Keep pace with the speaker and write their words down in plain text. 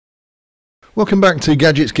Welcome back to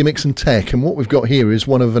Gadgets, Gimmicks and Tech, and what we've got here is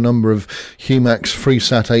one of a number of Humax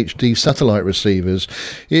FREESAT HD satellite receivers.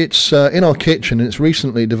 It's in our kitchen and it's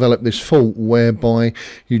recently developed this fault whereby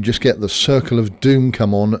you just get the circle of doom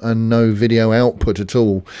come on and no video output at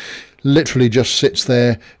all. Literally just sits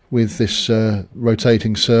there with this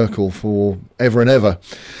rotating circle for ever and ever.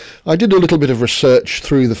 I did a little bit of research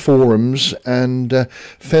through the forums and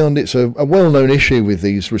found it's a well-known issue with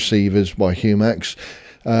these receivers by Humax.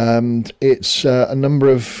 It's a number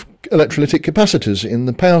of electrolytic capacitors in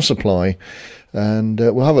the power supply, and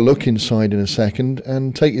we'll have a look inside in a second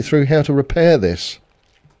and take you through how to repair this.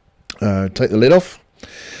 Take the lid off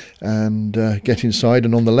and get inside,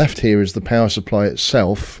 and on the left here is the power supply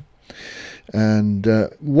itself. And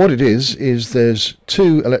what it is there's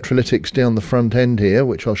two electrolytics down the front end here,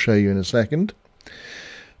 which I'll show you in a second.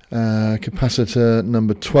 Capacitor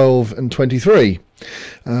number 12 and 23.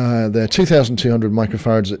 They're 2,200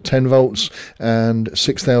 microfarads at 10 volts and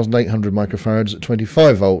 6,800 microfarads at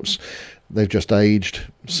 25 volts. They've just aged,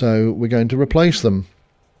 so we're going to replace them.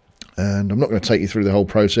 And I'm not going to take you through the whole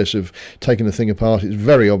process of taking the thing apart. It's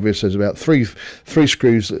very obvious. There's about three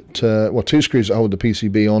screws that, two screws that hold the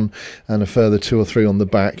PCB on, and a further 2 or 3 on the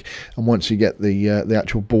back. And once you get the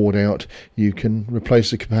actual board out, you can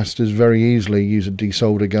replace the capacitors very easily. Use a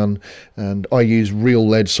desolder gun, and I use real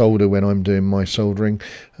lead solder when I'm doing my soldering.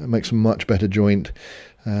 It makes a much better joint.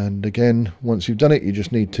 And again, once you've done it, you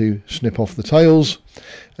just need to snip off the tails,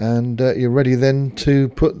 and you're ready then to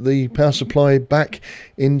put the power supply back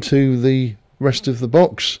into the rest of the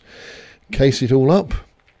box, case it all up,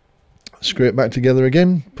 screw it back together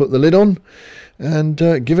again, put the lid on, and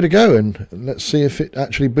give it a go, and let's see if it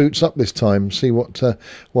actually boots up this time, see what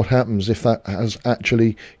happens, if that has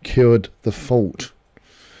actually cured the fault.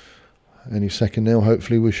 Any second now,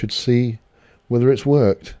 hopefully we should see whether it's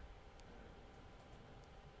worked.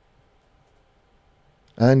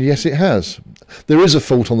 And yes, it has. There is a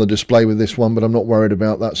fault on the display with this one, but I'm not worried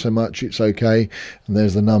about that so much. It's okay. And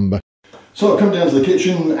there's the number. So I've come down to the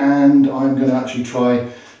kitchen and I'm going to actually try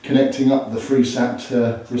connecting up the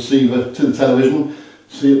FREESAT receiver to the television.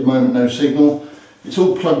 See, at the moment, no signal. It's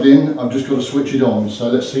all plugged in. I've just got to switch it on. So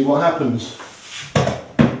let's see what happens.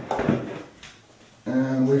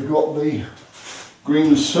 And we've got the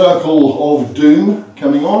green circle of doom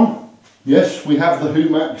coming on. Yes, we have the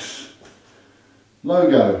Humax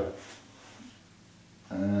logo,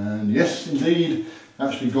 and yes, indeed,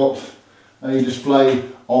 actually got a display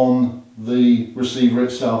on the receiver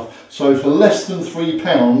itself. So for less than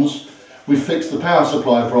 £3 we fixed the power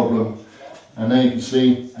supply problem, and there you can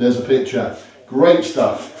see there's a picture. Great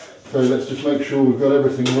stuff. So let's just make sure we've got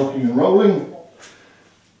everything rocking and rolling.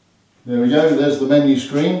 There we go, there's the menu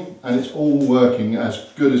screen, and it's all working as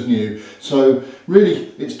good as new. So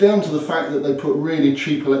really, it's down to the fact that they put really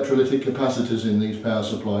cheap electrolytic capacitors in these power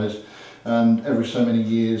supplies, and every so many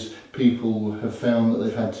years people have found that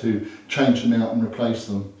they've had to change them out and replace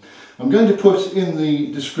them. I'm going to put in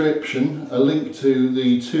the description a link to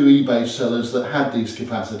the 2 eBay sellers that had these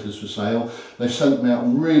capacitors for sale. They sent them out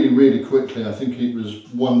really quickly. I think it was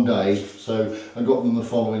one day, so I got them the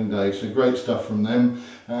following day. So great stuff from them,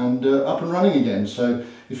 and up and running again. So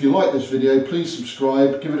if you like this video, please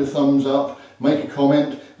subscribe, give it a thumbs up, make a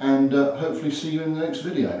comment, and hopefully see you in the next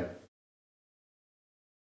video.